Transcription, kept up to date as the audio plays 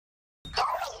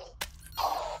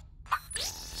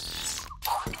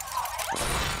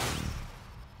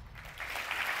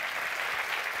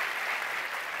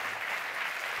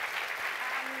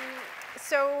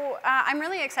I'm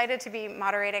really excited to be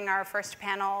moderating our first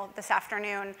panel this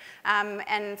afternoon.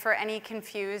 And for any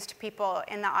confused people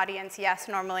in the audience, yes,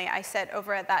 normally I sit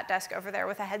over at that desk over there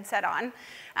with a headset on.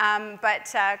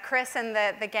 But Chris and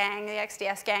the gang, the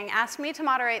XDS gang, asked me to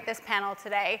moderate this panel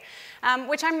today,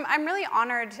 which I'm really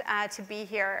honored to be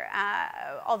here.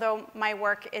 Although my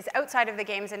work is outside of the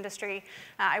games industry,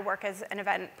 I work as an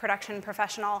event production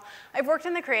professional. I've worked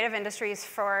in the creative industries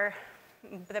for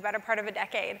the better part of a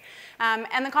decade.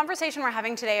 And the conversation we're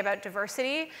having today about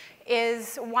diversity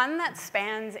is one that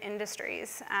spans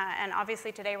industries. And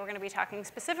obviously today we're going to be talking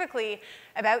specifically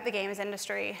about the games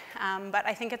industry, but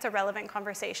I think it's a relevant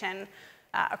conversation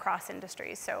across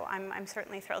industries, so I'm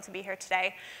certainly thrilled to be here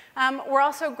today. We're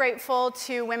also grateful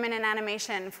to Women in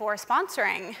Animation for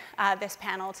sponsoring this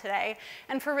panel today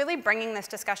and for really bringing this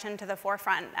discussion to the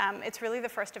forefront. It's really the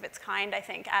first of its kind, I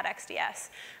think, at XDS,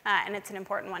 and it's an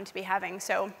important one to be having.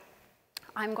 So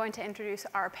I'm going to introduce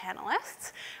our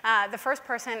panelists. The first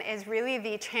person is really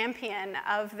the champion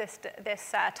of this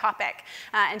topic,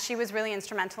 and she was really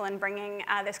instrumental in bringing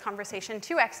this conversation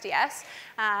to XDS.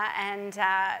 And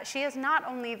she is not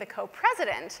only the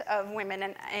co-president of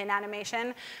Women in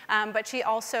Animation, but she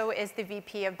also is the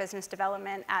VP of Business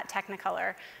Development at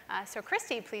Technicolor. So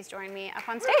Kristy, please join me up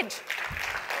on stage.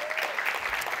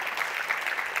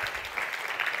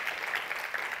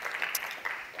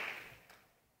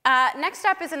 Next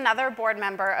up is another board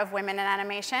member of Women in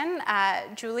Animation,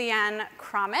 Ann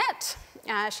Crommett.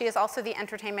 She is also the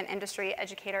Entertainment Industry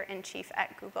Educator-in-Chief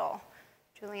at Google.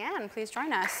 Ann, please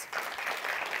join us.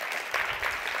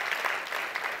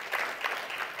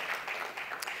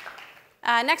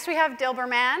 Next we have Dilber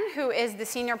Mann, who is the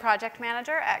Senior Project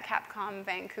Manager at Capcom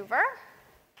Vancouver,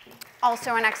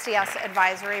 also an XDS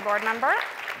Advisory Board member.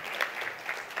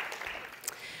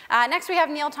 Next we have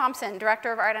Thompson,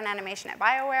 Director of Art and Animation at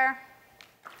BioWare.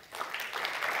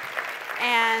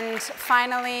 And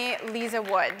finally, Liza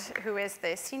Wood, who is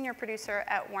the Senior Producer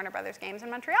at Warner Brothers Games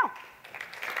in Montreal.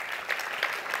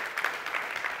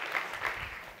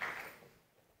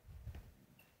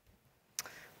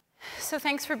 So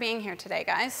thanks for being here today,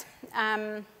 guys.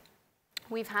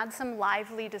 We've had some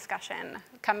lively discussion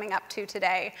coming up to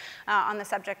today on the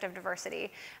subject of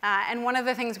diversity. And one of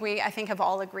the things we, I think, have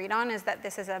all agreed on is that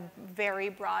this is a very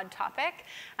broad topic.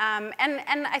 And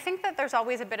I think that there's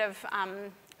always a bit of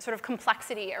sort of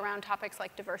complexity around topics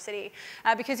like diversity,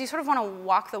 because you sort of want to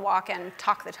walk the walk and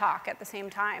talk the talk at the same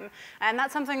time. And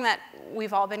that's something that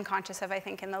we've all been conscious of, I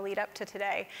think, in the lead up to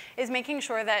today, is making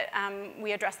sure that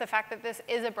we address the fact that this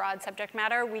is a broad subject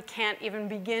matter. We can't even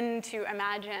begin to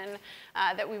imagine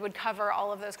that we would cover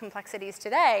all of those complexities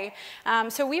today.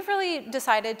 So we've really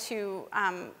decided to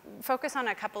focus on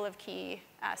a couple of key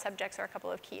subjects or a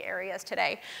couple of key areas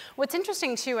today. What's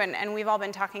interesting too, and we've all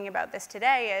been talking about this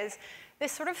today, is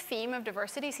this sort of theme of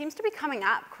diversity seems to be coming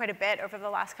up quite a bit over the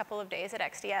last couple of days at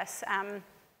XDS.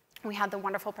 We had the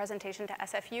wonderful presentation to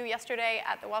SFU yesterday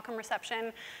at the welcome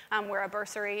reception, where a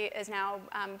bursary is now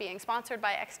being sponsored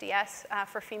by XDS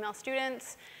for female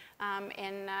students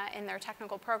in their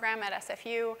technical program at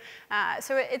SFU.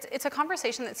 So it's a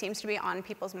conversation that seems to be on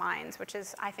people's minds, which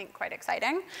is, I think, quite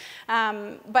exciting.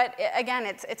 But again,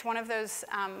 it's one of those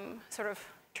sort of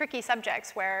tricky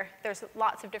subjects where there's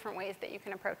lots of different ways that you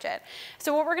can approach it.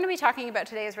 So what we're going to be talking about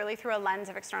today is really through a lens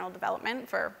of external development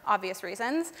for obvious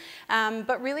reasons,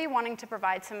 but really wanting to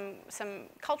provide some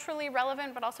culturally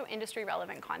relevant but also industry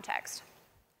relevant context.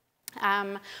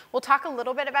 We'll talk a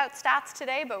little bit about stats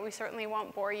today, but we certainly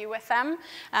won't bore you with them.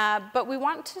 But we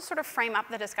want to sort of frame up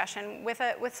the discussion with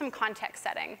some context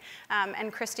setting.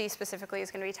 And Kristy specifically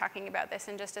is going to be talking about this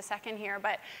in just a second here.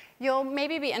 But you'll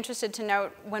maybe be interested to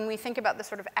note, when we think about the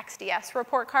sort of XDS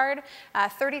report card,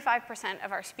 35%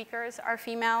 of our speakers are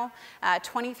female,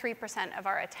 23% of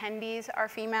our attendees are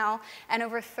female, and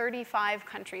over 35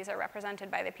 countries are represented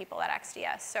by the people at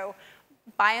XDS. So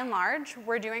by and large,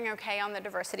 we're doing okay on the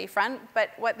diversity front,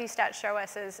 but what these stats show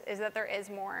us is that there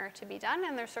is more to be done,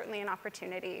 and there's certainly an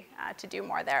opportunity to do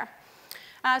more there.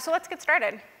 So let's get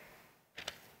started.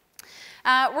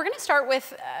 We're going to start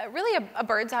with really a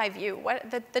bird's eye view,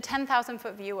 the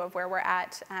 10,000-foot view of where we're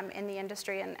at in the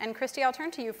industry. And Kristy, I'll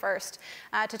turn to you first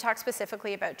to talk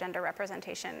specifically about gender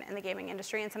representation in the gaming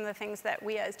industry and some of the things that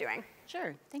WIA is doing.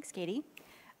 Sure. Thanks, Katie.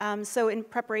 So in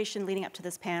preparation leading up to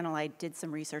this panel, I did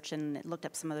some research and looked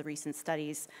up some of the recent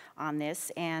studies on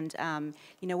this. And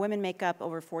you know, women make up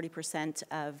over 40%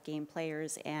 of game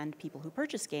players and people who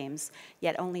purchase games,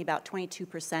 yet only about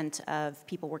 22% of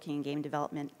people working in game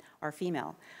development are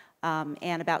female.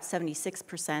 And about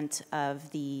 76% of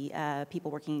the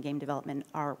people working in game development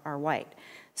are white.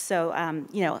 So,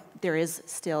 you know, there is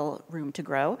still room to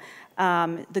grow.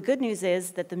 The good news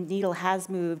is that the needle has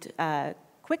moved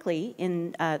quickly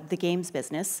in the games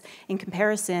business. In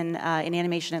comparison, in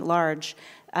animation at large,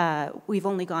 we've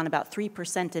only gone about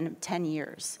 3% in 10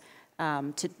 years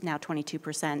to now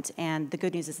 22%. And the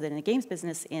good news is that in the games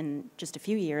business, in just a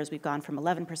few years, we've gone from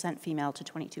 11% female to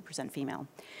 22% female.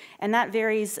 And that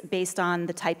varies based on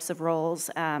the types of roles.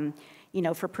 You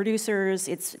know, for producers,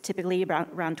 it's typically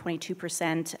around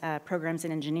 22%. Programs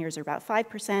and engineers are about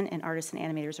 5%, and artists and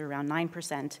animators are around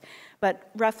 9%. But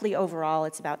roughly overall,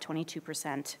 it's about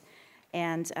 22%.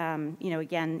 And, you know,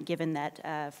 again, given that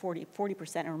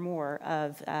 40% or more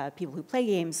of people who play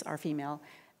games are female,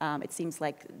 it seems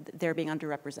like they're being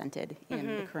underrepresented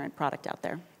in the current product out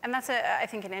there. And that's, I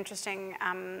think, an interesting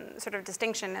sort of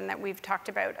distinction, and that we've talked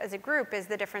about as a group, is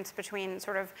the difference between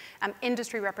sort of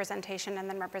industry representation and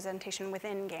then representation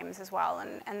within games as well.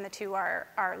 And the two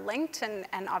are linked,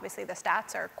 and obviously the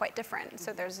stats are quite different.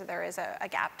 So there is a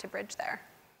gap to bridge there.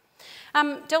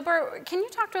 Dilber, can you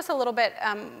talk to us a little bit,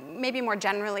 maybe more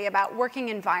generally, about working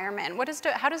environment?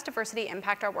 How does diversity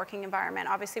impact our working environment?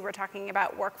 Obviously, we're talking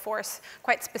about workforce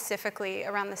quite specifically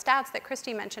around the stats that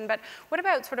Kristy mentioned, but what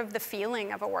about sort of the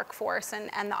feeling of a workforce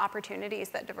and the opportunities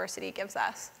that diversity gives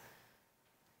us?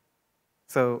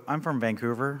 So I'm from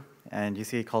Vancouver, and you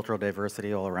see cultural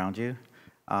diversity all around you.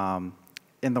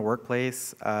 In the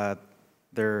workplace,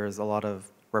 there's a lot of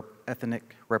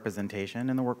ethnic representation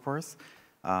in the workforce.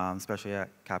 Especially at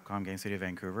Capcom Game Studio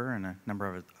Vancouver and a number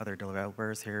of other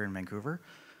developers here in Vancouver.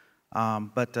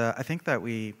 But I think that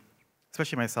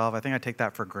especially myself, I think I take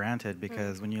that for granted,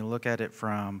 because when you look at it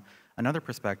from another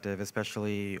perspective,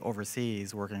 especially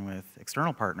overseas, working with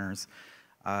external partners,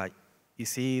 you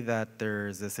see that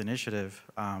there's this initiative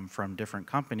from different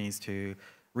companies to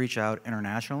reach out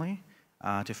internationally,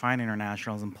 to find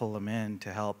internationals and pull them in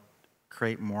to help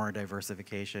create more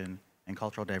diversification and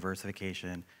cultural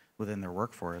diversification within their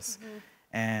workforce.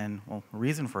 And well, the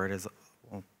reason for it is,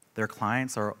 well, their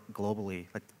clients are globally,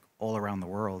 like all around the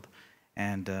world.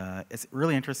 And it's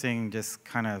really interesting just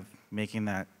kind of making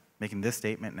this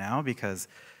statement now, because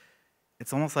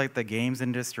it's almost like the games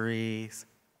industry's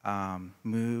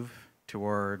move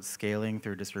towards scaling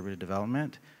through distributed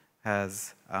development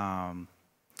has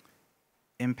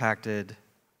impacted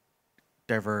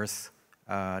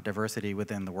diversity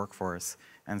within the workforce.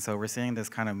 And so we're seeing this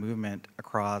kind of movement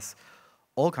across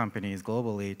all companies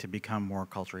globally to become more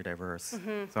culturally diverse.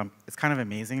 So it's kind of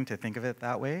amazing to think of it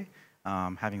that way,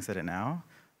 having said it now,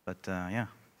 but yeah.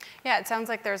 Yeah, it sounds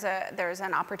like there's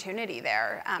an opportunity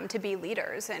there to be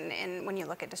leaders, and when you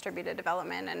look at distributed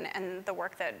development and the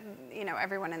work that, you know,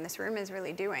 everyone in this room is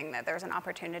really doing, that there's an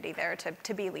opportunity there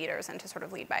to be leaders and to sort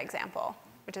of lead by example,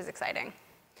 which is exciting.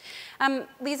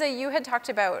 Liza, you had talked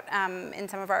about in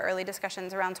some of our early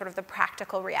discussions around sort of the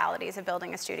practical realities of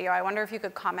building a studio. I wonder if you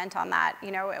could comment on that. You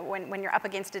know, when you're up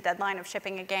against a deadline of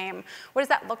shipping a game, what does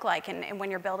that look like, and when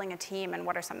you're building a team, and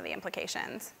what are some of the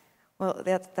implications? Well,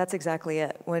 that's exactly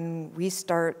it. When we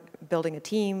start building a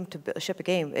team to ship a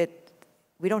game,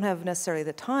 we don't have necessarily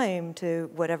the time to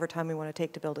whatever time we want to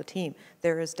take to build a team.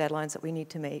 There is deadlines that we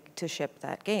need to make to ship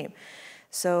that game.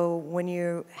 So when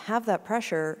you have that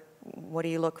pressure, what do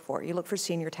you look for? You look for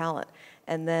senior talent.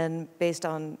 And then based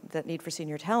on that need for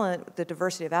senior talent, the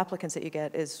diversity of applicants that you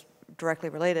get is directly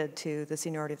related to the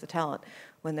seniority of the talent.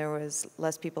 When there was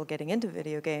less people getting into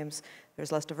video games,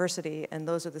 there's less diversity, and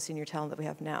those are the senior talent that we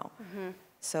have now.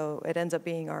 So it ends up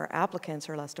being our applicants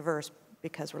are less diverse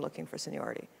because we're looking for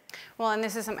seniority. Well, and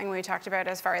this is something we talked about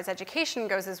as far as education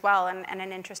goes as well, and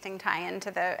an interesting tie-in to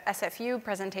the SFU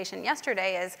presentation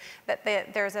yesterday is that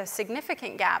there's a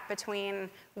significant gap between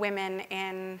women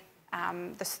in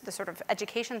the sort of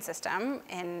education system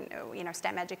in, you know,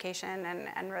 STEM education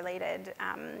and related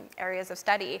areas of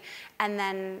study, and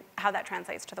then how that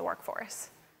translates to the workforce,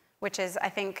 which is, I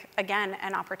think, again,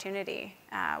 an opportunity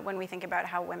when we think about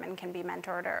how women can be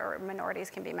mentored or minorities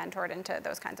can be mentored into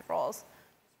those kinds of roles.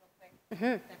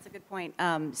 That's a good point.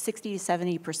 60 to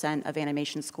 70% of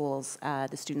animation schools,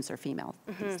 the students are female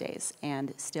these days,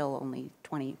 and still only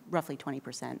roughly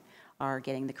 20% are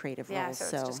getting the creative roles.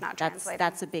 So it's just not translating.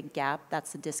 That's a big gap.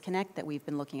 That's a disconnect that we've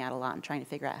been looking at a lot and trying to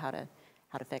figure out how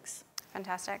to fix.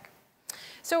 Fantastic.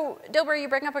 So, Dilber, you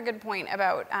bring up a good point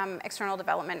about external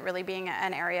development really being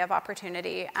an area of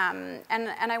opportunity. And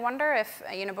I wonder if,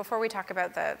 before we talk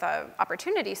about the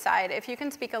opportunity side, if you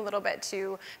can speak a little bit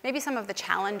to maybe some of the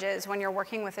challenges when you're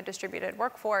working with a distributed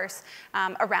workforce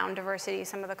around diversity,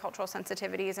 some of the cultural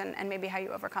sensitivities, and maybe how you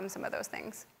overcome some of those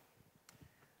things.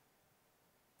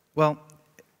 Well,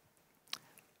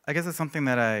 I guess it's something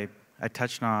that I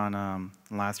touched on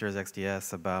last year's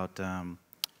XDS about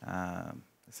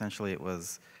essentially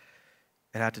it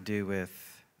had to do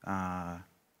with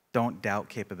don't doubt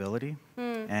capability.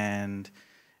 And,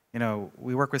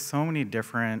 we work with so many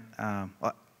different,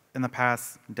 in the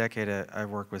past decade, I've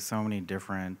worked with so many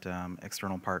different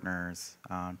external partners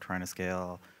trying to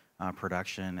scale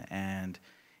production, and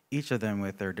each of them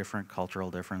with their different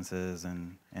cultural differences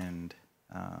and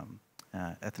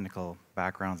ethnical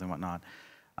backgrounds and whatnot.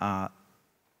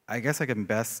 I guess I can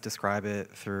best describe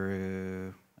it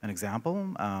through an example.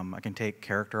 I can take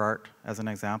character art as an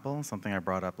example, something I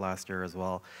brought up last year as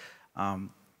well.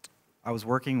 I was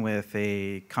working with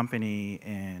a company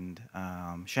in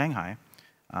Shanghai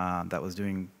that was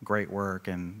doing great work,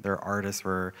 and their artists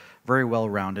were very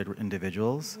well-rounded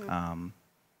individuals.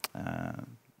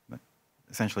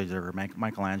 Essentially, they were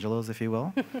Michelangelos, if you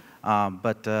will.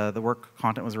 But the work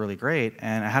content was really great,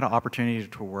 and I had an opportunity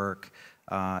to work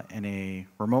in a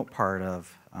remote part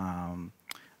of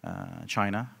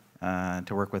China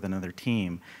to work with another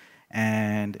team.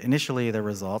 And initially, the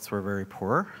results were very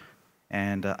poor,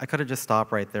 and I could have just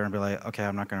stopped right there and be like, okay,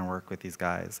 I'm not going to work with these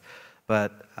guys.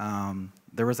 But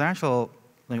there was actual,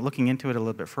 looking into it a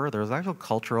little bit further, there was actual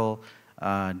cultural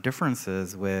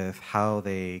differences with how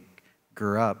they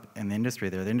grew up in the industry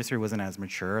there. The industry wasn't as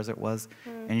mature as it was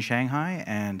in Shanghai,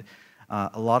 and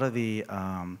a lot of the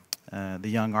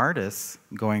young artists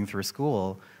going through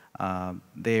school,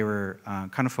 they were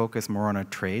kind of focused more on a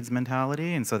trades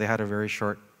mentality, and so they had a very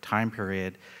short time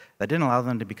period that didn't allow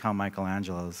them to become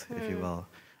Michelangelos, if you will.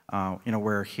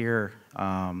 Where here,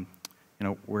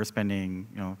 we're spending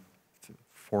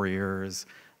 4 years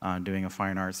doing a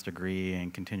fine arts degree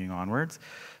and continuing onwards.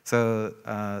 So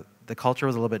the culture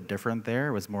was a little bit different there.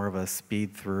 It was more of a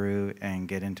speed through and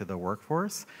get into the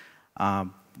workforce.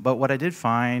 But what I did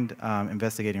find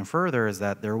investigating further is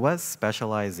that there was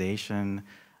specialization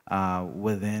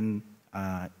within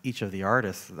each of the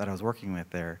artists that I was working with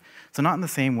there. So not in the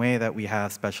same way that we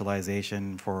have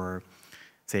specialization for,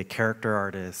 say, character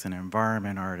artists and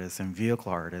environment artists and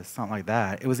vehicle artists, something like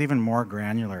that. It was even more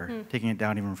granular, taking it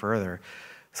down even further.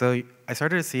 So I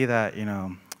started to see that,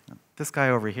 this guy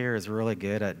over here is really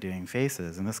good at doing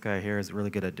faces, and this guy here is really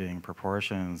good at doing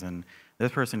proportions, and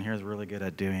this person here is really good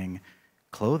at doing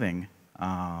clothing,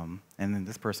 and then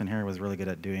this person here was really good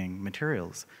at doing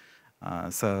materials.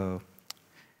 So,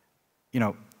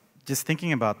 just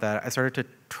thinking about that, I started to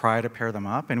try to pair them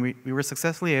up, and we were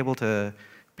successfully able to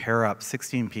pair up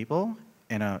 16 people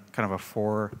in a kind of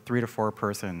a 3 to 4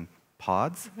 person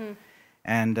pods.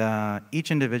 And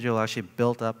each individual actually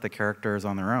built up the characters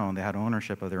on their own. They had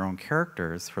ownership of their own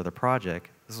characters for the project.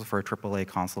 This was for a AAA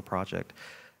console project,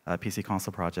 PC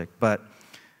console project. But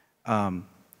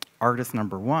artist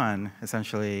number 1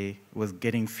 essentially was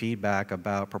getting feedback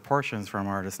about proportions from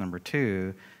artist number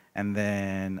 2, and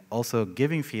then also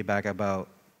giving feedback about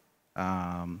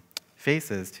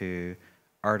faces to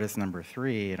artist number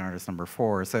 3 and artist number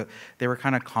 4. So they were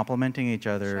kind of complementing each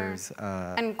other's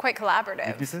and quite collaborative.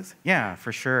 Weaknesses. Yeah,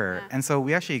 for sure. Yeah. And so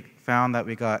we actually found that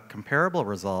we got comparable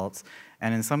results,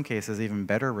 and in some cases even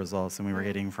better results than we were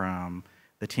getting from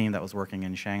the team that was working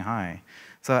in Shanghai.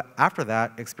 So after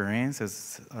that experience,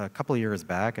 is a couple of years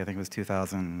back, I think it was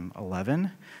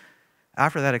 2011.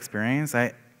 After that experience,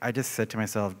 I just said to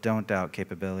myself, don't doubt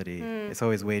capability. It's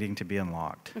always waiting to be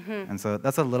unlocked. And so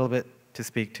that's a little bit to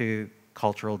speak to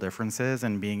cultural differences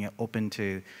and being open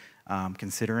to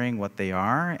considering what they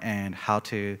are and how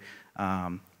to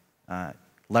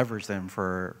leverage them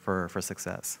for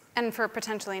success. And for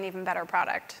potentially an even better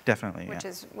product. Definitely,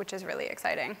 which is really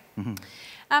exciting.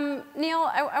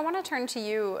 Neil, I want to turn to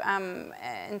you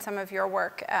in some of your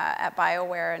work at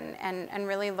BioWare and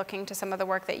really looking to some of the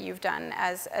work that you've done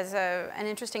as an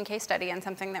interesting case study and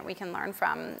something that we can learn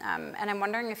from. And I'm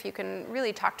wondering if you can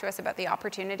really talk to us about the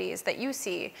opportunities that you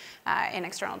see in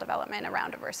external development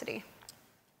around diversity.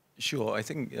 Sure. I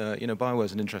think BioWare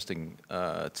is an interesting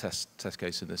test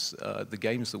case in this. The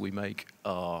games that we make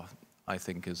are, I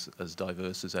think, as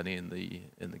diverse as any in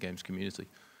the games community.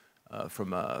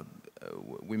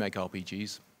 We make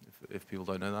RPGs. If people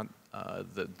don't know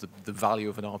that, the value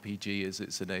of an RPG is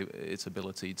its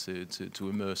ability to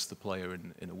immerse the player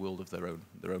in a world of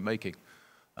their own making.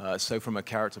 So from a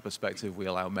character perspective, we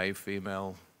allow male,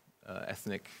 female,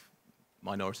 ethnic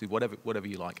minority, whatever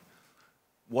you like.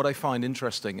 What I find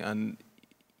interesting, and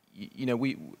you know,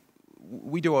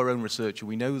 we do our own research, and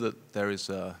we know that there is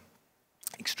a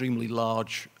extremely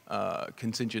large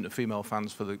contingent of female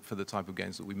fans for the type of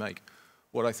games that we make.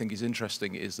 What I think is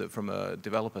interesting is that from a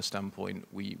developer standpoint,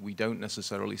 we don't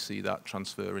necessarily see that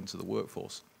transfer into the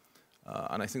workforce.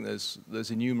 And I think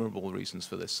there's innumerable reasons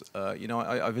for this. You know,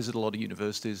 I visit a lot of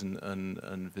universities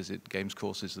and visit games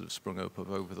courses that have sprung up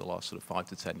over the last sort of 5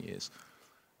 to 10 years.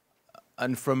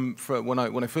 And from when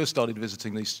I first started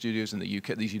visiting these studios in the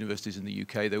UK, these universities in the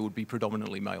UK, they would be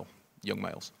predominantly male, young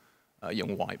males,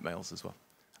 young white males as well.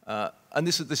 And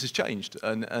this has changed,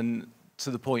 and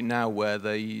to the point now where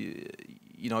they,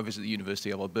 you know, I visit the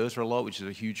University of Alberta a lot, which is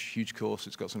a huge course.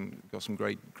 It's got some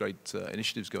great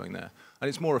initiatives going there, and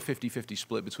it's more a 50-50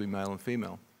 split between male and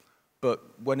female. But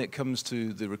when it comes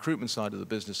to the recruitment side of the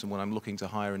business, and when I'm looking to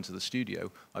hire into the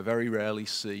studio, I very rarely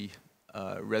see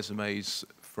resumes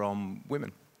from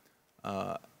women.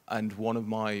 And one of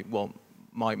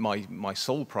my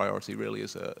sole priority really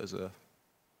as the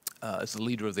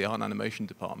leader of the art and animation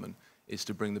department is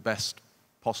to bring the best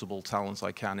possible talents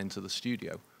I can into the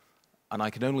studio. And I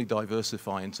can only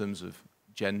diversify in terms of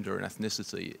gender and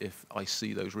ethnicity if I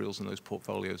see those reels and those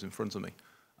portfolios in front of me.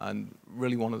 And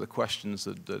really one of the questions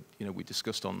that you know, we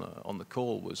discussed on the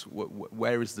call was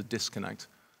where is the disconnect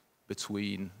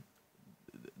between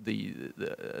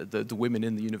the women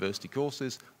in the university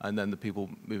courses and then the people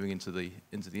moving into the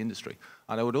industry.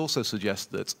 And I would also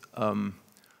suggest that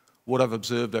what I've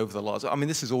observed over the last, I mean,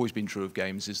 this has always been true of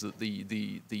games, is that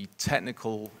the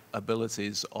technical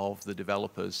abilities of the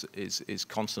developers is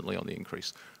constantly on the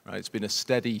increase. Right? It's been a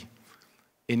steady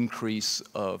increase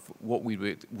of what we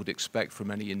would expect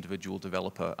from any individual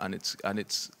developer, and it's an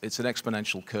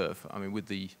exponential curve. I mean, with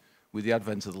the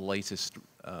advent of the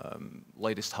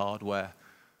latest hardware,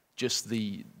 just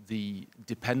the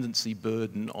dependency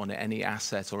burden on any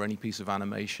asset or any piece of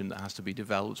animation that has to be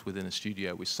developed within a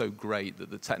studio is so great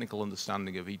that the technical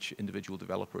understanding of each individual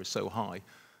developer is so high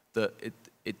that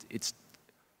it's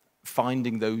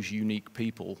finding those unique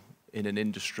people in an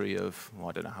industry of, well,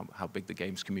 I don't know how big the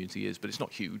games community is, but it's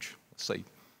not huge. Let's say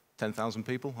 10,000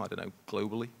 people, I don't know,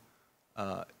 globally.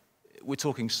 We're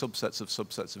talking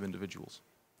subsets of individuals.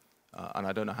 And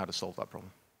I don't know how to solve that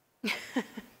problem.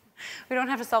 We don't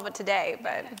have to solve it today,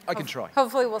 but I can try.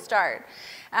 Hopefully we'll start.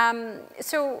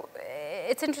 So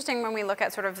it's interesting when we look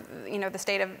at sort of, you know, the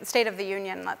state of the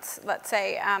union, let's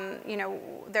say, you know,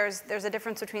 there's a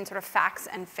difference between sort of facts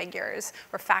and figures,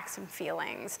 or facts and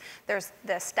feelings. There's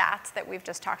the stats that we've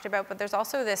just talked about, but there's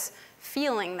also this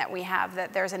feeling that we have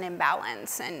that there's an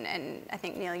imbalance, and I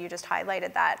think, Neil, you just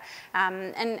highlighted that.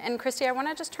 And Kristy, I want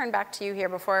to just turn back to you here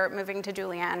before moving to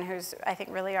Julianne, who's, I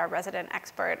think, really our resident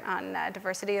expert on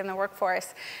diversity in the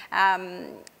workforce.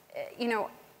 You know,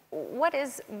 what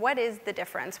is the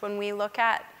difference when we look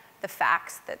at the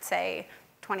facts that say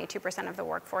 22% of the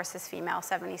workforce is female,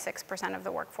 76% of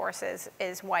the workforce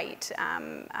is white,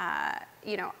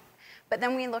 you know, but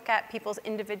then we look at people's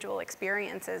individual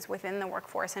experiences within the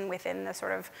workforce and within the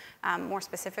sort of, more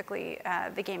specifically,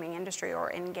 the gaming industry or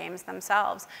in games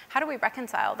themselves. How do we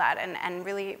reconcile that, and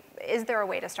really, is there a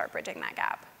way to start bridging that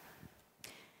gap?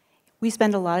 We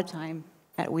spend a lot of time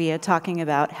at WEA talking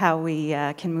about how we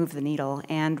can move the needle,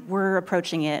 and we're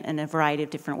approaching it in a variety of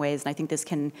different ways, and I think this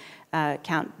can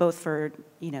count both for,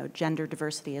 you know, gender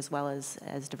diversity as well as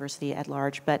diversity at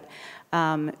large. But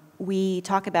we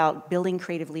talk about building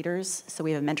creative leaders, so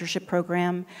we have a mentorship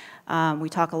program. We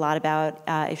talk a lot about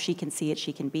if she can see it,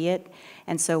 she can be it,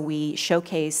 and so we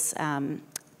showcase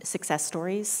success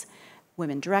stories,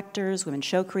 women directors, women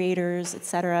show creators, et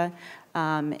cetera.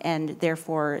 And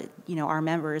therefore, you know, our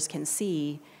members can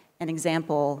see an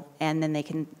example, and then they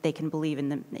can believe in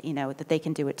them, you know, that they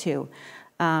can do it too.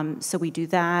 So we do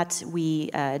that. We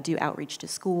do outreach to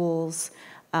schools.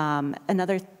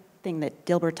 Another thing that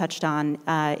Dilber touched on: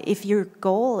 if your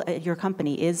goal at your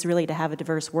company is really to have a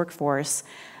diverse workforce,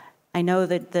 I know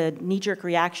that the knee-jerk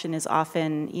reaction is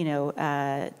often, you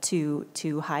know,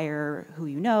 to hire who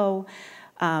you know,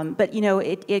 but you know,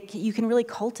 you can really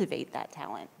cultivate that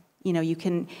talent. You know, you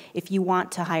can, if you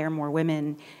want to hire more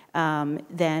women,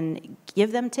 then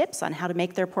give them tips on how to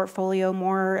make their portfolio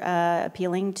more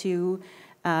appealing to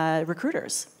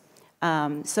recruiters.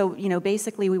 So, you know,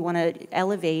 basically we want to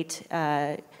elevate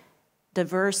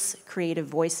diverse creative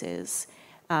voices,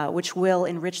 which will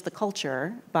enrich the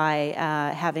culture by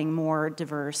having more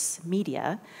diverse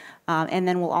media, and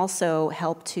then will also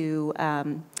help to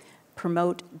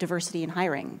promote diversity in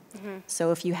hiring. Mm-hmm.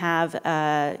 So if you have,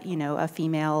 you know, a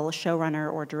female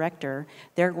showrunner or director,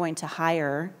 they're going to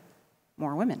hire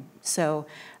more women. So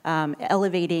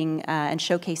elevating and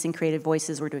showcasing creative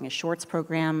voices. We're doing a shorts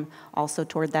program also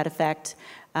toward that effect.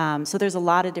 So there's a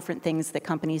lot of different things that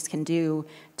companies can do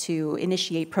to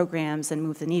initiate programs and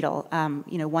move the needle.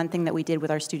 You know, one thing that we did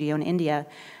with our studio in India,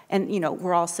 and you know,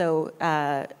 we're also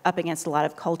up against a lot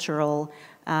of cultural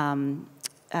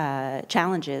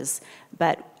challenges.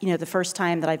 But you know, the first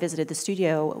time that I visited the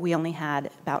studio, we only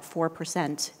had about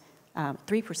 4%,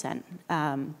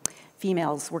 3%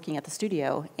 females working at the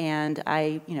studio, and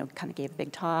I, you know, kind of gave a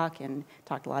big talk and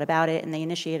talked a lot about it, and they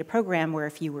initiated a program where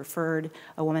if you referred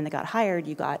a woman that got hired,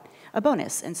 you got a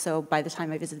bonus, and so by the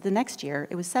time I visited the next year,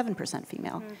 it was 7%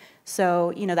 female.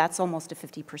 So, you know, that's almost a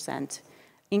 50%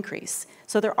 increase.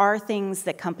 So there are things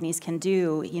that companies can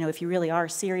do, you know, if you really are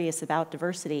serious about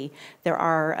diversity, there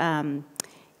are,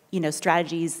 you know,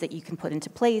 strategies that you can put into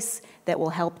place that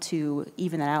will help to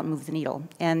even that out and move the needle.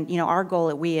 And, you know, our goal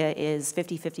at WEA is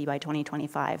 50-50 by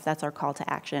 2025. That's our call to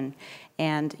action.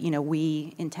 And, you know,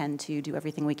 we intend to do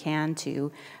everything we can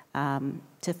to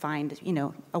find, you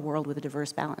know, a world with a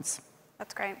diverse balance.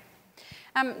 That's great.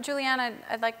 Julianne,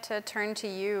 I'd like to turn to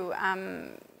you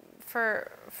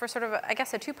for sort of, I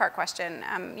guess, a two-part question.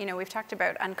 You know, we've talked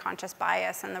about unconscious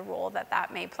bias and the role that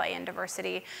that may play in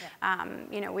diversity. Yeah.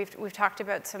 You know, we've talked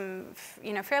about some,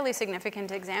 you know, fairly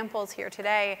significant examples here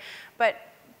today, but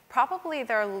probably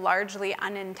they're largely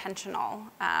unintentional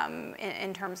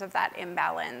in terms of that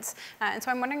imbalance. And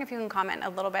so I'm wondering if you can comment a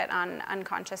little bit on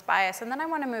unconscious bias. And then I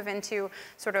want to move into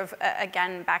sort of,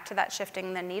 again, back to that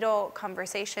shifting the needle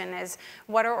conversation is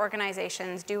what are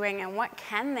organizations doing and what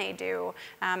can they do?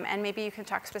 And maybe you can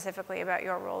talk specifically about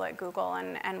your role at Google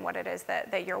and what it is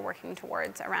that you're working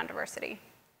towards around diversity.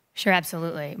 Sure,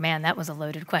 absolutely. Man, that was a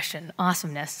loaded question.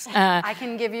 Awesomeness. I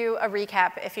can give you a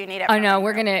recap if you need it. Oh no,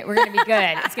 we're gonna be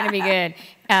good. It's gonna be good.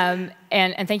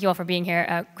 And thank you all for being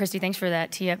here. Kristy, thanks for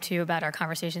that tee up too about our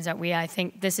conversations at WEA. I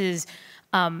think this is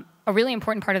a really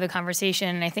important part of the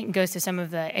conversation, and I think goes to some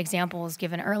of the examples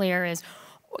given earlier. Is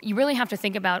you really have to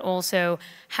think about also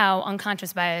how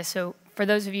unconscious bias. So for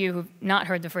those of you who've not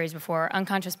heard the phrase before,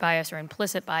 unconscious bias or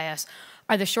implicit bias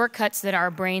are the shortcuts that our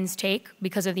brains take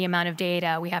because of the amount of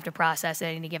data we have to process at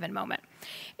any given moment.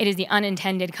 It is the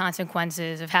unintended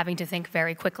consequences of having to think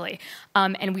very quickly.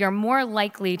 And we are more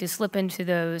likely to slip into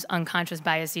those unconscious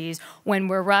biases when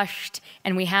we're rushed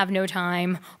and we have no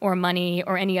time or money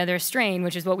or any other strain,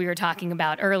 which is what we were talking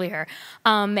about earlier.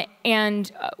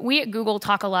 And we at Google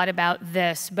talk a lot about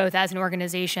this, both as an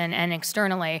organization and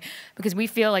externally, because we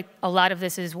feel like a lot of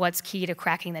this is what's key to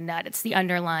cracking the nut. It's the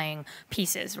underlying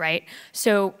pieces, right?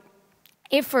 So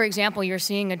if, for example, you're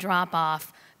seeing a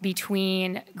drop-off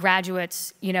between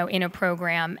graduates, you know, in a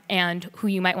program and who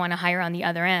you might want to hire on the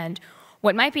other end,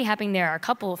 what might be happening there are a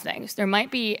couple of things. There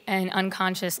might be an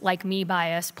unconscious like me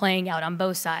bias playing out on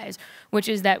both sides, which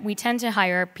is that we tend to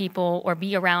hire people or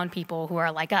be around people who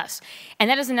are like us. And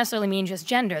that doesn't necessarily mean just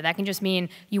gender. That can just mean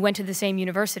you went to the same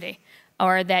university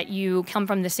or that you come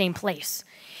from the same place.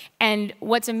 And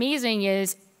what's amazing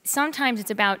is sometimes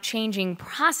it's about changing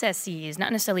processes,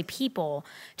 not necessarily people,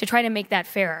 to try to make that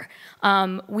fairer.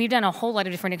 We've done a whole lot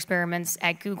of different experiments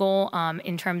at Google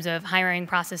in terms of hiring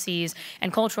processes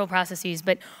and cultural processes,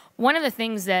 but one of the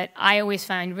things that I always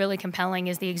find really compelling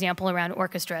is the example around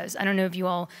orchestras. I don't know if you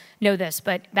all know this,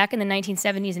 but back in the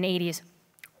 1970s and 80s,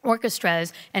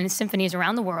 orchestras and symphonies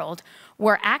around the world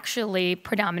were actually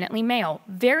predominantly male.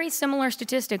 Very similar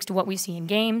statistics to what we see in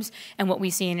games and what we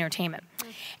see in entertainment.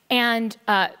 And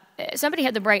somebody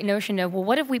had the bright notion of, well,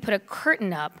 what if we put a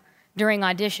curtain up during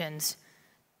auditions,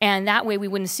 and that way we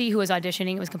wouldn't see who was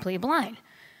auditioning, it was completely blind.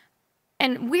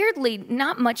 And weirdly,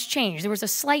 not much changed. There was a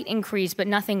slight increase, but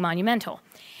nothing monumental.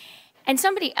 And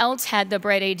somebody else had the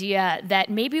bright idea that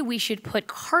maybe we should put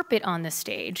carpet on the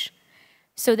stage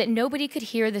so that nobody could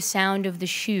hear the sound of the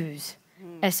shoes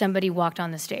as somebody walked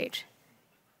on the stage.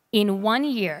 In 1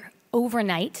 year,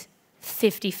 overnight,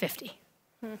 50-50,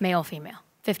 male, female,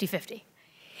 50-50.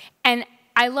 And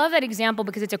I love that example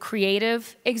because it's a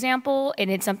creative example, and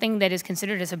it's something that is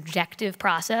considered a subjective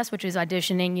process, which is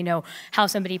auditioning, you know, how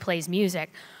somebody plays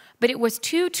music. But it was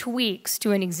 2 tweaks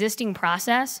to an existing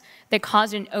process that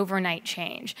caused an overnight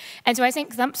change. And so I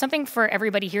think something for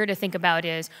everybody here to think about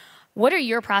is, what are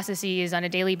your processes on a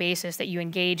daily basis that you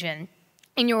engage in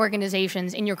your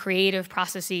organizations, in your creative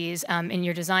processes, in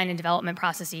your design and development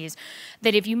processes,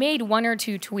 that if you made 1 or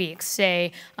 2 tweaks,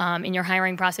 say in your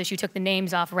hiring process, you took the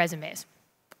names off resumes,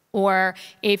 Or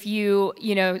if you,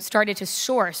 started to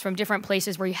source from different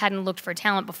places where you hadn't looked for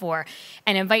talent before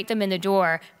and invite them in the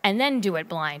door and then do it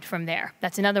blind from there.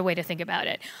 That's another way to think about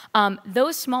it.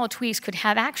 Those small tweaks could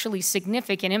have actually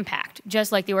significant impact,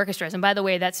 just like the orchestras. And by the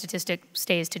way, that statistic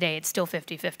stays today. It's still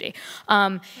 50-50.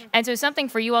 And so something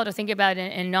for you all to think about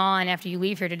and gnaw on after you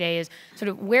leave here today is sort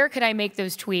of where could I make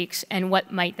those tweaks and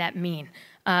what might that mean?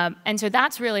 And so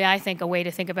that's really, I think, a way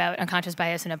to think about unconscious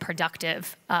bias in a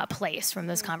productive place from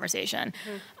this conversation.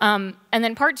 And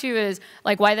then part two is,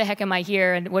 like, why the heck am I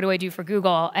here, and what do I do for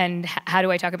Google, and how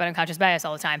do I talk about unconscious bias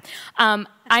all the time?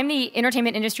 I'm the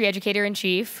Entertainment Industry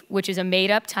Educator-in-Chief, which is a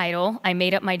made-up title. I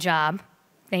made up my job.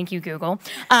 Thank you, Google.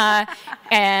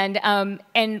 And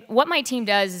what my team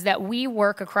does is that we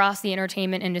work across the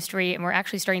entertainment industry, and we're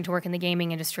actually starting to work in the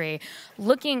gaming industry,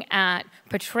 looking at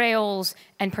portrayals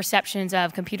and perceptions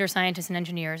of computer scientists and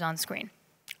engineers on screen.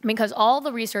 Because all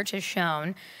the research has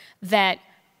shown that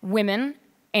women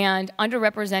and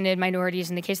underrepresented minorities,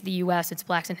 in the case of the US, it's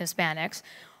blacks and Hispanics,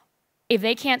 if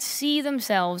they can't see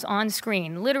themselves on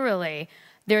screen, literally,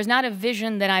 there's not a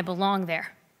vision that I belong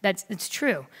there. It's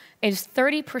true. It's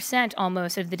 30%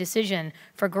 almost of the decision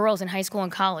for girls in high school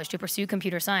and college to pursue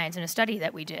computer science in a study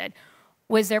that we did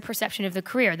was their perception of the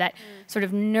career. That sort of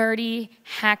nerdy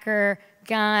hacker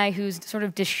guy who's sort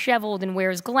of disheveled and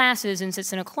wears glasses and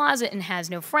sits in a closet and has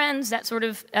no friends, that sort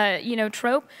of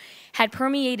trope, had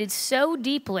permeated so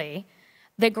deeply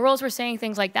that girls were saying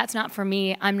things like, that's not for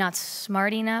me, I'm not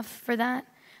smart enough for that,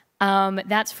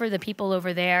 that's for the people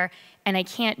over there, and I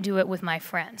can't do it with my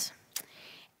friends.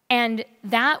 And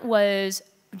that was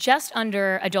just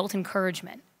under adult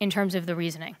encouragement in terms of the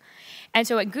reasoning. And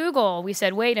so at Google, we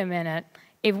said, wait a minute,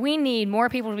 if we need more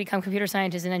people to become computer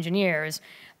scientists and engineers,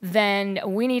 then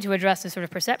we need to address this sort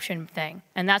of perception thing.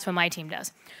 And that's what my team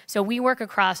does. So we work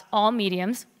across all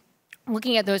mediums,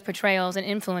 looking at those portrayals and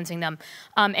influencing them.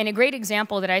 And a great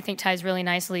example that I think ties really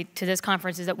nicely to this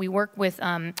conference is that we work with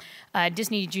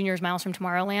Disney Junior's Miles from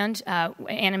Tomorrowland, an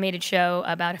animated show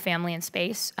about a family in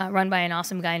space, run by an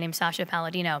awesome guy named Sasha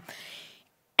Palladino.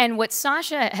 And what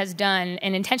Sasha has done,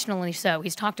 and intentionally so,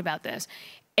 he's talked about this,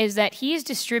 is that he's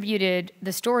distributed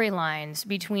the storylines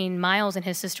between Miles and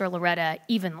his sister Loretta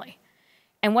evenly.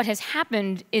 And what has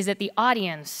happened is that the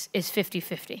audience is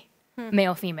 50-50,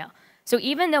 male-female. So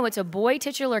even though it's a boy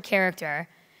titular character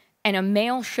and a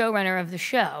male showrunner of the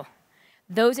show,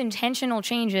 those intentional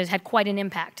changes had quite an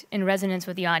impact in resonance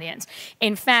with the audience.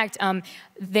 In fact,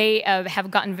 they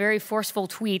have gotten very forceful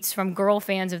tweets from girl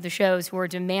fans of the shows who are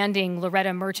demanding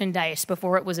Loretta merchandise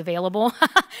before it was available,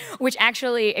 which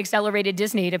actually accelerated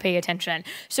Disney to pay attention.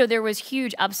 So there was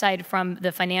huge upside from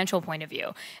the financial point of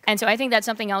view. And so I think that's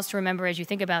something else to remember as you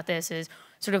think about this is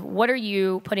sort of what are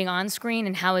you putting on screen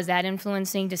and how is that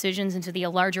influencing decisions into the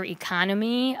larger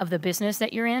economy of the business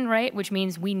that you're in, right? Which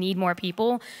means we need more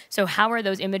people. So how are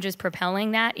those images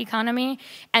propelling that economy?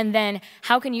 And then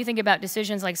how can you think about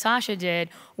decisions like Sasha did,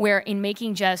 where in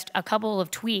making just a couple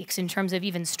of tweaks in terms of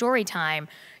even story time,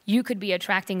 you could be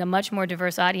attracting a much more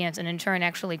diverse audience and in turn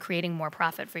actually creating more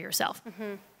profit for yourself.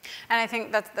 And I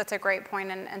think that's a great point,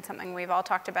 and something we've all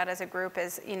talked about as a group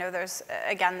is, there's,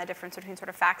 again, the difference between sort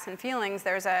of facts and feelings.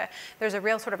 There's a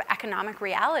real sort of economic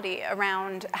reality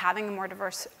around having a more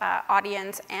diverse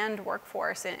audience and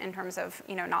workforce in terms of,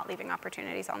 not leaving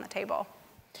opportunities on the table.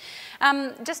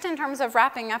 Just in terms of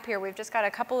wrapping up here, we've just got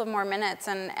a couple of more minutes,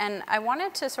 and I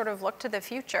wanted to sort of look to the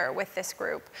future with this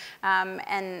group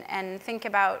and think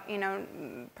about,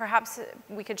 perhaps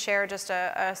we could share just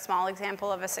a small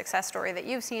example of a success story that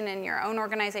you've seen in your own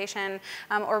organization,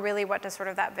 or really what does sort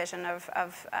of that vision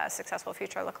of a successful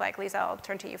future look like? Lisa, I'll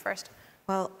turn to you first.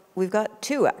 Well, we've got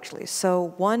two actually.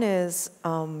 So one is,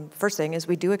 first thing is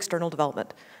we do external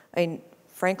development. I mean,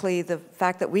 frankly, the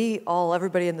fact that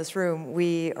everybody in this room,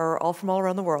 we are all from all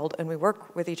around the world, and we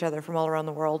work with each other from all around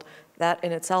the world, that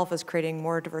in itself is creating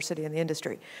more diversity in the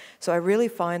industry. So I really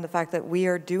find the fact that we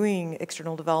are doing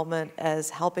external development as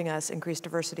helping us increase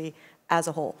diversity as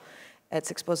a whole.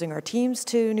 It's exposing our teams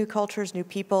to new cultures, new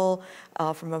people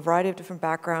from a variety of different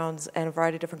backgrounds and a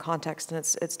variety of different contexts, and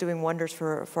it's doing wonders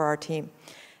for our team.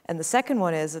 And the second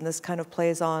one is, and this kind of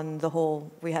plays on the whole,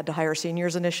 we had to hire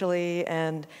seniors initially,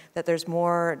 and that there's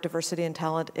more diversity and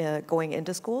talent going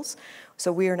into schools.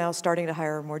 So we are now starting to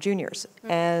hire more juniors.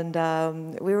 And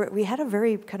we had a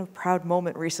very kind of proud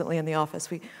moment recently in the office.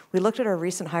 We looked at our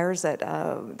recent hires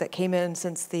that came in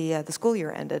since the school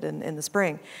year ended in the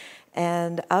spring.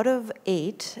 And out of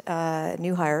 8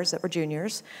 new hires that were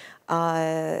juniors,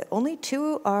 only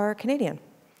 2 are Canadian.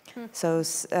 So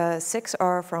 6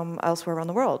 are from elsewhere around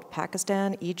the world: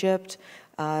 Pakistan, Egypt,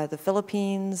 the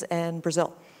Philippines, and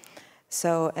Brazil.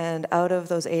 So, and out of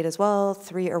those 8 as well,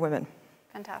 3 are women.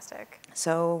 Fantastic.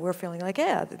 So we're feeling like,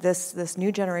 yeah, this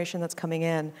new generation that's coming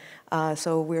in,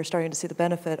 so we're starting to see the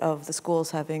benefit of the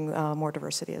schools having more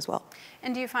diversity as well.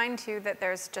 And do you find too that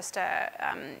there's just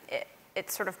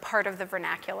it's sort of part of the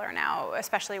vernacular now,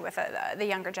 especially with the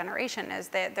younger generation, is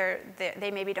that they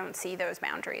maybe don't see those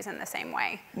boundaries in the same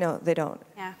way? No, they don't.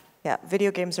 Yeah. Yeah, video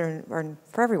games are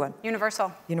for everyone.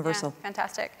 Universal. Universal. Yeah,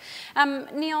 fantastic.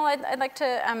 Neil, I'd like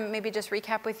to maybe just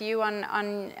recap with you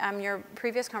on your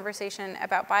previous conversation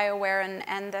about BioWare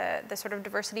and the sort of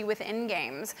diversity within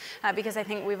games, because I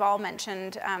think we've all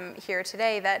mentioned here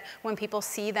today that when people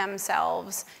see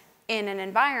themselves in an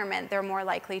environment, they're more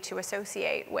likely to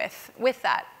associate with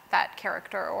that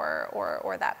character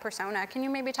or that persona. Can you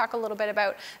maybe talk a little bit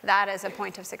about that as a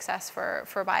point of success for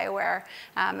BioWare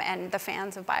and the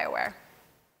fans of BioWare?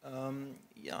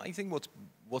 Yeah, I think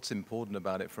what's important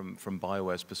about it from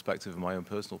BioWare's perspective and my own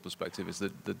personal perspective is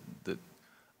that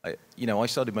I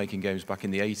started making games back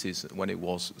in the 80s when it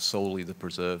was solely the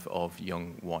preserve of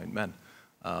young white men.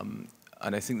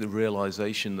 And I think the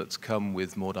realization that's come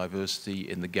with more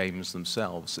diversity in the games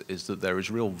themselves is that there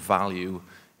is real value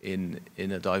in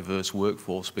a diverse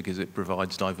workforce because it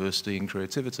provides diversity and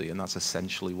creativity, and that's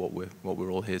essentially what we're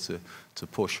all here to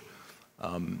push.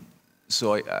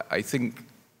 So I think,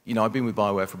 I've been with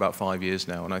BioWare for about 5 years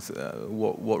now, and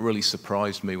what really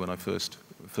surprised me when I first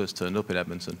turned up in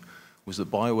Edmonton was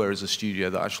that BioWare is a studio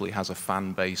that actually has a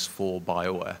fan base for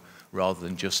BioWare rather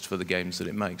than just for the games that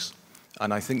it makes.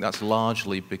 And I think that's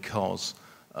largely because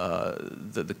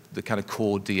the kind of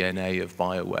core DNA of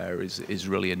BioWare is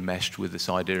really enmeshed with this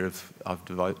idea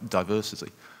of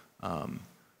diversity,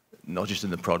 not just in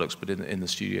the products, but in the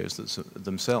studios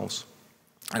themselves.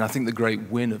 And I think the great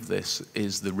win of this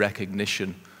is the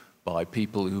recognition by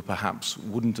people who perhaps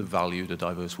wouldn't have valued a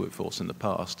diverse workforce in the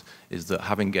past, is that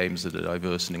having games that are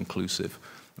diverse and inclusive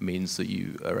means that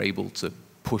you are able to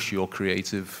push your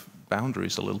creative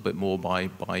boundaries a little bit more by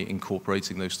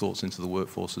incorporating those thoughts into the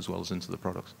workforce as well as into the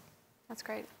products. That's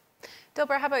great.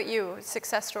 Dilber, how about you?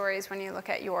 Success stories when you look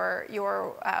at your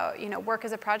work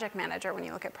as a project manager, when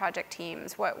you look at project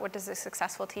teams, what does a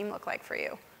successful team look like for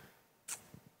you?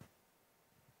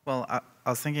 Well, I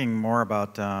was thinking more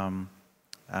about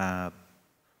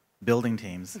building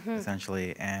teams,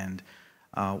 essentially, and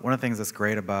one of the things that's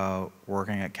great about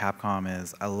working at Capcom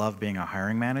is I love being a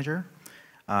hiring manager.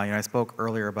 I spoke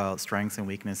earlier about strengths and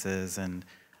weaknesses and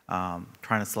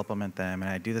trying to supplement them,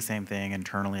 and I do the same thing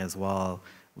internally as well.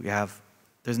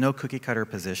 There's no cookie cutter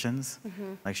positions.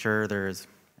 Like, sure, there's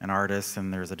an artist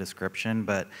and there's a description,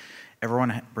 but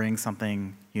everyone brings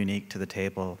something unique to the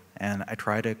table, and I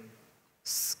try to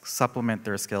supplement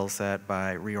their skill set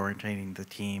by reorientating the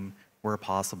team where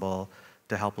possible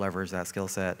to help leverage that skill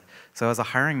set. So as a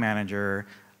hiring manager,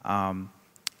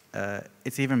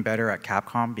 it's even better at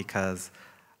Capcom because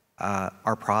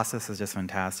our process is just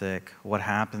fantastic. What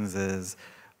happens is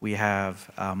we have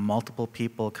multiple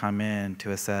people come in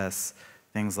to assess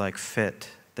things like fit,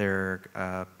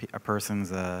 a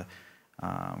person's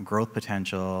growth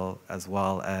potential, as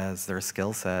well as their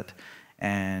skill set.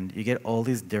 And you get all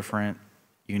these different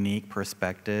unique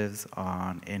perspectives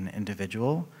on an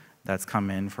individual that's come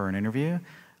in for an interview.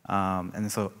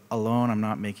 And so alone, I'm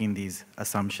not making these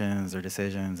assumptions or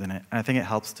decisions, and I think it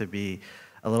helps to be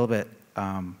a little bit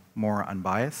more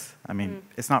unbiased. I mean,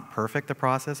 it's not perfect, the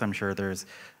process. I'm sure there's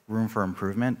room for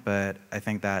improvement, but I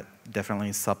think that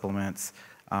definitely supplements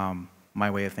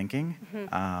my way of thinking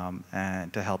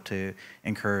and to help to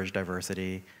encourage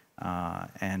diversity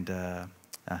and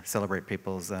celebrate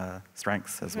people's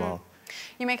strengths as well.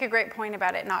 You make a great point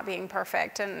about it not being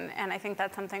perfect, and I think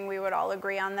that's something we would all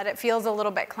agree on, that it feels a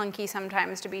little bit clunky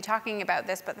sometimes to be talking about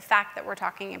this, but the fact that we're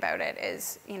talking about it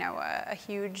is, a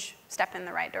huge step in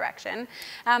the right direction.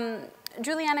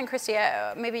 Julianne and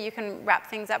Kristy, maybe you can wrap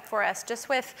things up for us just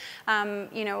with,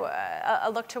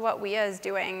 a look to what WIA is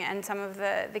doing and some of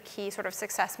the key sort of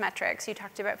success metrics. You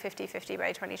talked about 50-50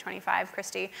 by 2025,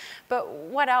 Kristy, but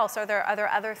what else? Are there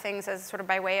other things as sort of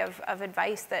by way of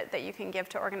advice that you can give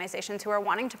to organizations who are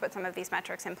wanting to put some of these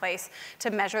metrics in place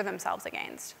to measure themselves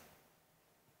against?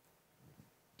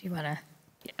 Do you want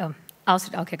to?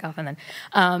 I'll kick off and then.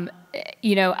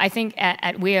 I think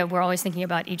at WIA, we're always thinking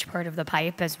about each part of the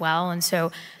pipe as well. And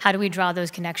so how do we draw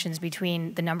those connections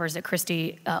between the numbers that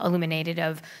Kristy illuminated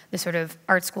of the sort of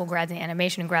art school grads and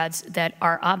animation grads that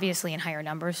are obviously in higher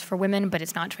numbers for women, but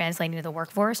it's not translating to the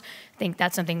workforce? I think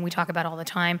that's something we talk about all the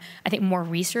time. I think more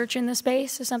research in the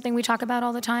space is something we talk about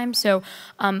all the time. So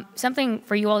something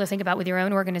for you all to think about with your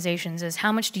own organizations is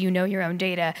how much do you know your own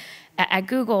data? At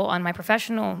Google, on my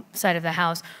professional side of the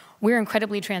house, we're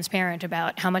incredibly transparent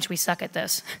about how much we suck at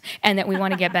this and that we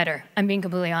want to get better. I'm being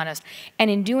completely honest. And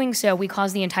in doing so, we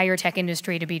cause the entire tech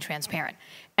industry to be transparent.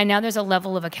 And now there's a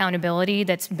level of accountability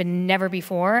that's been never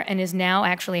before and is now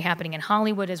actually happening in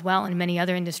Hollywood as well and many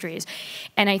other industries.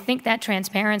 And I think that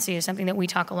transparency is something that we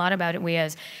talk a lot about at WE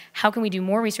as how can we do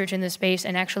more research in this space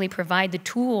and actually provide the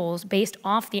tools based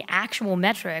off the actual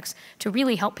metrics to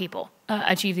really help people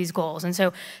achieve these goals. And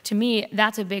so to me,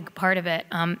 that's a big part of it.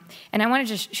 And I want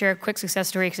to just share a quick success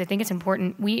story because I think it's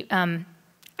important. We,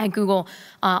 at Google,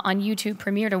 on YouTube,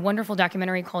 premiered a wonderful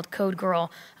documentary called Code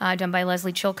Girl, done by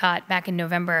Leslie Chilcott back in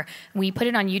November. We put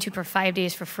it on YouTube for 5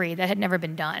 days for free. That had never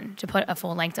been done, to put a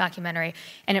full-length documentary.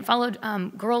 And it followed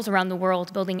girls around the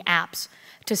world building apps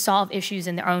to solve issues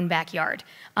in their own backyard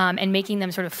and making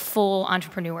them sort of full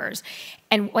entrepreneurs.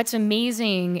 And what's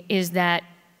amazing is that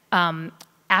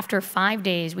after 5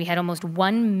 days, we had almost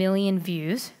 1 million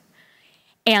views,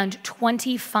 and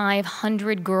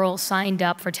 2,500 girls signed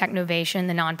up for Technovation,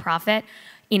 the nonprofit,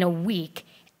 in a week.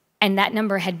 And that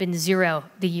number had been 0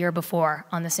 the year before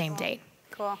on the same date.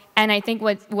 Cool. And I think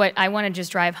what I want to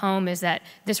just drive home is that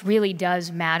this really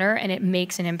does matter, and it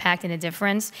makes an impact and a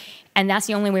difference. And that's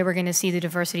the only way we're going to see the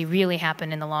diversity really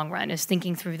happen in the long run, is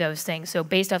thinking through those things. So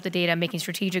based off the data, making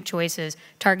strategic choices,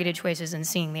 targeted choices, and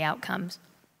seeing the outcomes.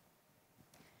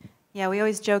 Yeah, we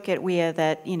always joke at WEA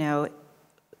that, you know,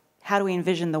 how do we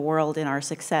envision the world in our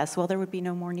success? Well, there would be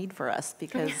no more need for us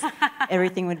because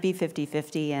everything would be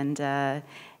 50-50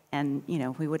 and you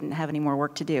know, we wouldn't have any more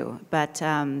work to do. But,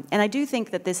 and I do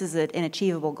think that this is an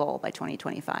achievable goal by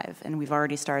 2025, and we've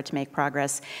already started to make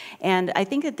progress. And I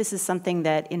think that this is something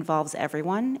that involves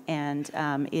everyone and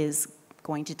is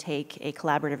going to take a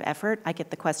collaborative effort. I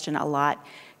get the question a lot,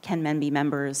 can men be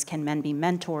members? Can men be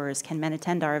mentors? Can men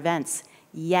attend our events?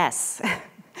 Yes.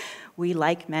 We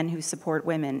like men who support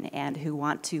women and who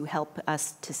want to help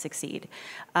us to succeed.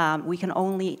 We can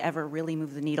only ever really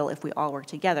move the needle if we all work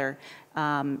together,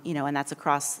 you know, and that's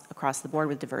across the board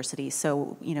with diversity.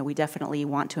 So, you know, we definitely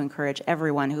want to encourage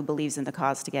everyone who believes in the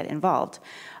cause to get involved.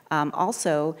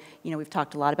 Also, you know, we've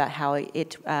talked a lot about how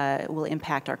it will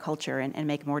impact our culture and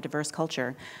make a more diverse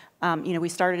culture. You know, we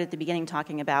started at the beginning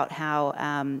talking about how,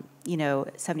 you know,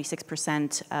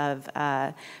 76%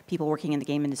 of people working in the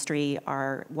game industry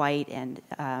are white and,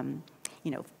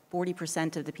 you know,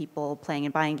 40% of the people playing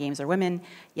and buying games are women,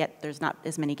 yet there's not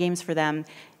as many games for them.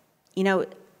 You know,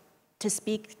 to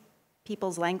speak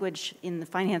people's language in the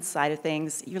finance side of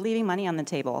things, you're leaving money on the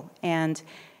table. And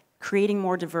creating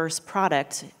more diverse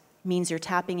product means you're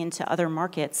tapping into other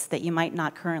markets that you might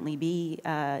not currently be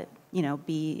you know,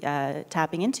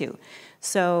 tapping into.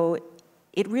 So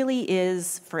it really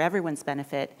is for everyone's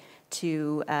benefit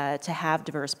to have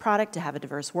diverse product, to have a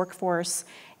diverse workforce,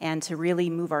 and to really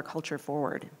move our culture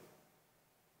forward.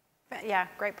 Yeah,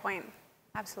 great point.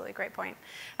 Absolutely, great point.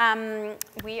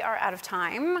 We are out of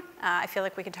time. I feel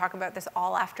like we could talk about this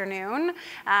all afternoon.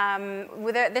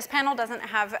 This panel doesn't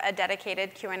have a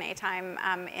dedicated Q&A time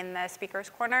in the speaker's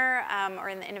corner or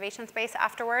in the innovation space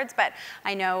afterwards, but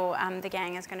I know the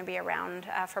gang is going to be around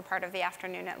for part of the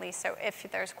afternoon at least. So if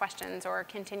there's questions or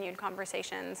continued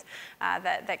conversations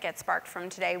that get sparked from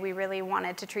today, we really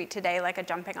wanted to treat today like a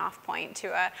jumping off point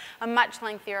to a much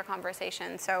lengthier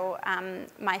conversation. So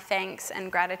my thanks and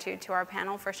gratitude to our panel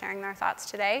for sharing their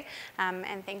thoughts today,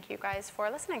 and thank you guys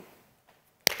for listening.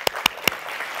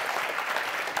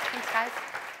 Thanks, guys.